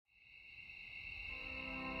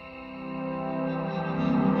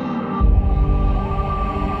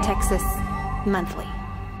Texas Monthly.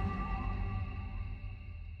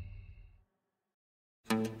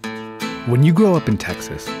 When you grow up in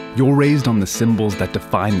Texas, you're raised on the symbols that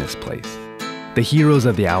define this place. The heroes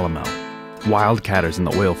of the Alamo, wildcatters in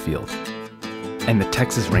the oil fields, and the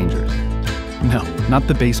Texas Rangers. No, not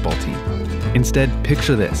the baseball team. Instead,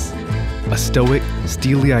 picture this: a stoic,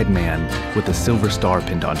 steely-eyed man with a silver star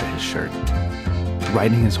pinned onto his shirt,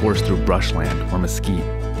 riding his horse through brushland or mesquite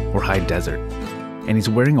or high desert, and he's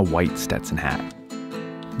wearing a white Stetson hat.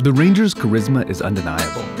 The Rangers' charisma is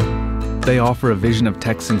undeniable. They offer a vision of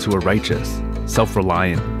Texans who are righteous,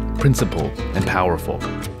 self-reliant, principled, and powerful.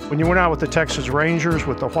 When you went out with the Texas Rangers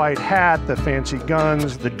with the white hat, the fancy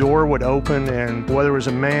guns, the door would open, and whether it was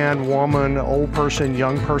a man, woman, old person,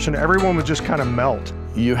 young person, everyone would just kind of melt.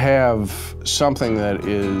 You have something that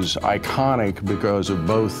is iconic because of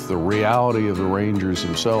both the reality of the Rangers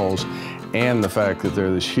themselves and the fact that they're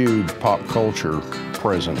this huge pop culture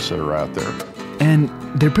presence that are out there. And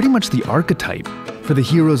they're pretty much the archetype for the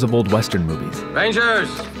heroes of old Western movies. Rangers,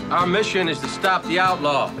 our mission is to stop the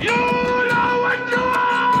outlaw. You know what you are!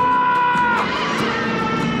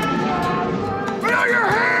 Put out your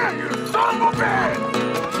hand, you son of a bitch!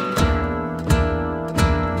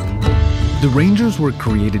 The Rangers were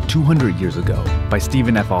created 200 years ago by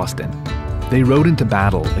Stephen F. Austin. They rode into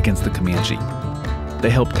battle against the Comanche. They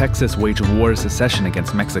helped Texas wage a war of secession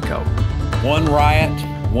against Mexico. One riot,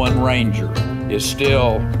 one ranger is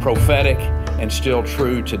still prophetic and still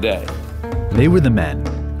true today. They were the men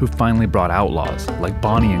who finally brought outlaws like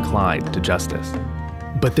Bonnie and Clyde to justice.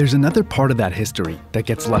 But there's another part of that history that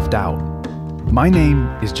gets left out. My name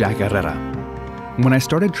is Jack Herrera. When I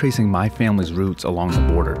started tracing my family's roots along the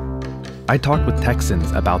border, I talked with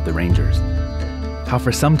Texans about the Rangers. How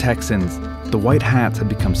for some Texans, the white hats had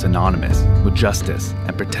become synonymous with justice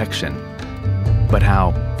and protection. But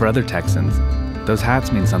how, for other Texans, those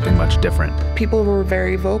hats mean something much different. People were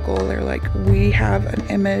very vocal. They're like, we have an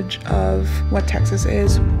image of what Texas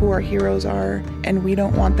is, who our heroes are, and we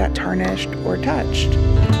don't want that tarnished or touched.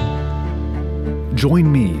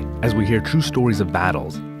 Join me as we hear true stories of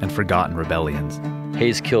battles and forgotten rebellions.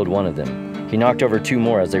 Hayes killed one of them. He knocked over two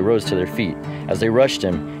more as they rose to their feet. As they rushed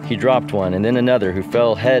him, he dropped one and then another who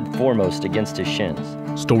fell head foremost against his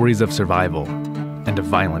shins. Stories of survival and of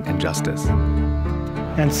violent injustice.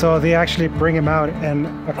 And so they actually bring him out, and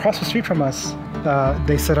across the street from us,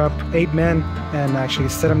 they set up 8 men and actually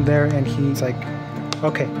set him there, and he's like,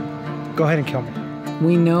 okay, go ahead and kill me.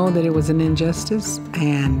 We know that it was an injustice,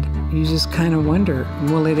 and you just kind of wonder,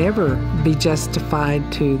 will it ever be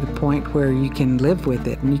justified to the point where you can live with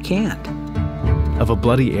it, and you can't. Of a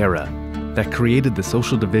bloody era that created the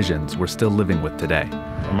social divisions we're still living with today.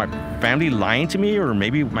 Are my family lying to me, or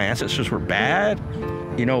maybe my ancestors were bad?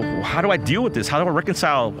 You know, how do I deal with this? How do I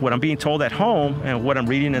reconcile what I'm being told at home and what I'm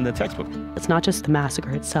reading in the textbook? It's not just the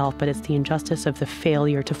massacre itself, but it's the injustice of the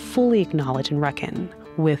failure to fully acknowledge and reckon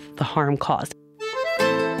with the harm caused.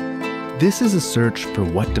 This is a search for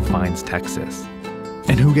what defines Texas,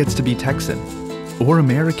 and who gets to be Texan, or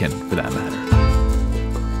American for that matter.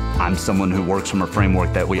 I'm someone who works from a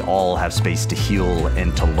framework that we all have space to heal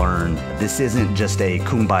and to learn. This isn't just a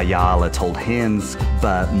kumbaya, let's hold hands,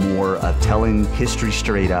 but more of telling history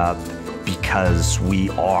straight up because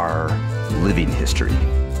we are living history.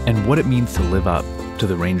 And what it means to live up to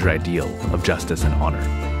the Ranger ideal of justice and honor.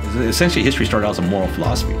 Essentially, history started out as a moral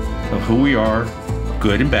philosophy of who we are,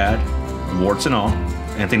 good and bad, warts and all,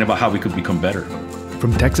 and thinking about how we could become better.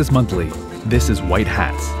 From Texas Monthly, this is White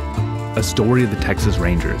Hats, a story of the Texas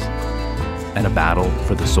Rangers, and a battle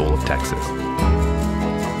for the soul of Texas.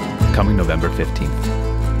 Coming November 15th.